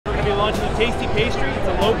be launching a tasty pastry. It's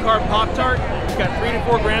a low-carb Pop-Tart. It's got 3 to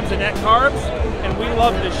 4 grams of net carbs, and we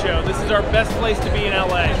love this show. This is our best place to be in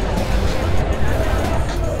LA.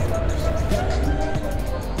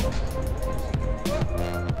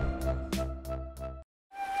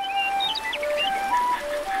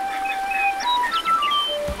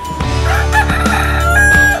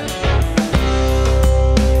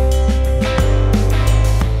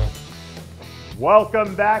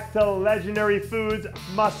 Welcome back to Legendary Foods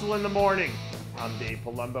Muscle in the Morning. I'm Dave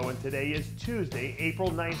Palumbo, and today is Tuesday, April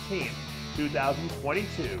 19th,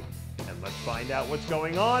 2022. And let's find out what's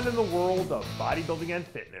going on in the world of bodybuilding and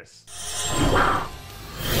fitness.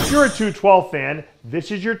 If you're a 212 fan, this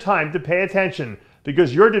is your time to pay attention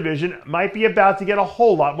because your division might be about to get a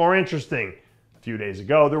whole lot more interesting. A few days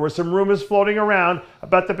ago, there were some rumors floating around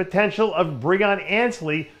about the potential of Breon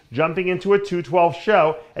Ansley jumping into a 212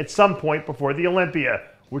 show at some point before the Olympia,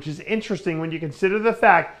 which is interesting when you consider the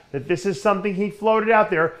fact that this is something he floated out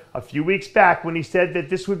there a few weeks back when he said that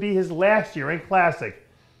this would be his last year in Classic.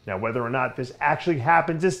 Now, whether or not this actually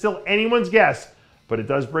happens is still anyone's guess, but it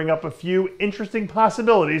does bring up a few interesting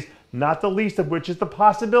possibilities, not the least of which is the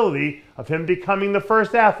possibility of him becoming the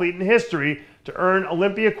first athlete in history to earn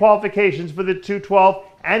Olympia qualifications for the 212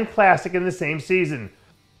 and Classic in the same season.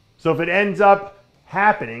 So if it ends up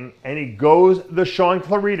happening and he goes the Sean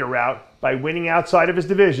Clarita route by winning outside of his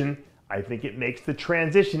division, I think it makes the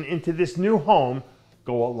transition into this new home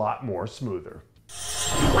go a lot more smoother.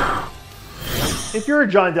 If you're a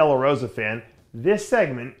Jon Delarosa fan, this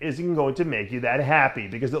segment isn't going to make you that happy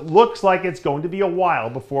because it looks like it's going to be a while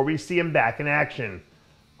before we see him back in action.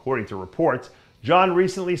 According to reports, Jon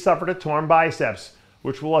recently suffered a torn biceps,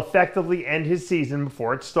 which will effectively end his season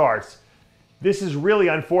before it starts. This is really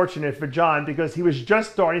unfortunate for Jon because he was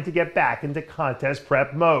just starting to get back into contest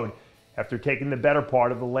prep mode after taking the better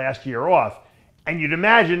part of the last year off. And you'd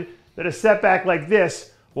imagine that a setback like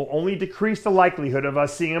this will only decrease the likelihood of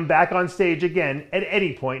us seeing him back on stage again at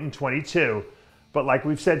any point in 22. But like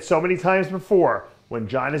we've said so many times before, when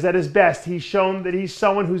Jon is at his best, he's shown that he's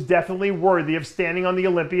someone who's definitely worthy of standing on the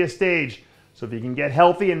Olympia stage. So if he can get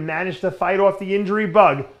healthy and manage to fight off the injury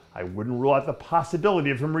bug, I wouldn't rule out the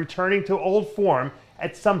possibility of him returning to old form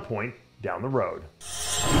at some point down the road.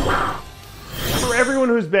 For everyone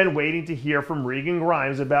who's been waiting to hear from Regan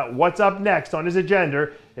Grimes about what's up next on his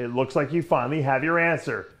agenda, it looks like you finally have your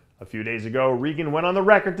answer. A few days ago, Regan went on the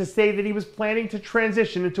record to say that he was planning to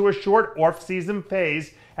transition into a short off-season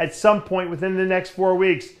phase at some point within the next 4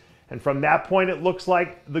 weeks. And from that point, it looks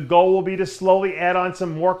like the goal will be to slowly add on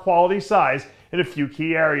some more quality size in a few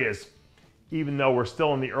key areas. Even though we're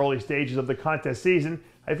still in the early stages of the contest season,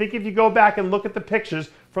 I think if you go back and look at the pictures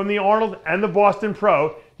from the Arnold and the Boston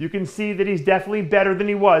Pro, you can see that he's definitely better than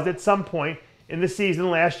he was at some point in the season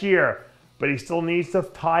last year. But he still needs to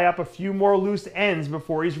tie up a few more loose ends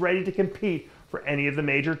before he's ready to compete for any of the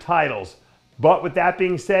major titles. But with that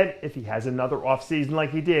being said, if he has another offseason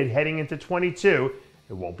like he did heading into 22,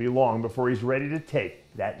 it won't be long before he's ready to take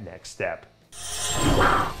that next step.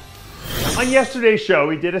 On yesterday's show,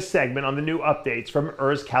 we did a segment on the new updates from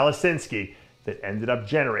Urs Kalasinski that ended up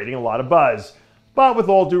generating a lot of buzz. But with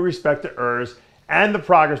all due respect to Urs and the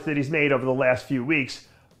progress that he's made over the last few weeks,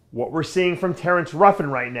 what we're seeing from Terrence Ruffin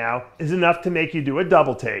right now is enough to make you do a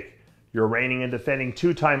double take. Your reigning and defending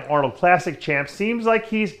two-time Arnold Classic champ seems like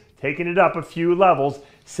he's taken it up a few levels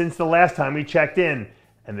since the last time we checked in.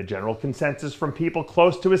 And the general consensus from people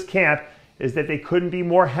close to his camp is that they couldn't be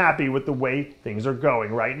more happy with the way things are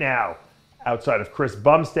going right now. Outside of Chris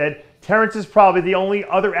Bumstead, Terrence is probably the only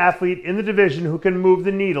other athlete in the division who can move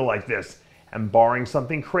the needle like this. And barring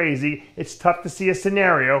something crazy, it's tough to see a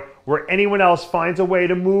scenario where anyone else finds a way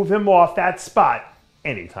to move him off that spot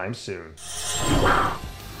anytime soon.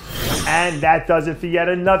 And that does it for yet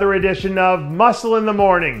another edition of Muscle in the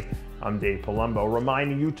Morning. I'm Dave Palumbo,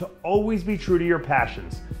 reminding you to always be true to your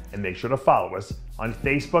passions and make sure to follow us on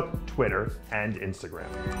Facebook, Twitter, and Instagram.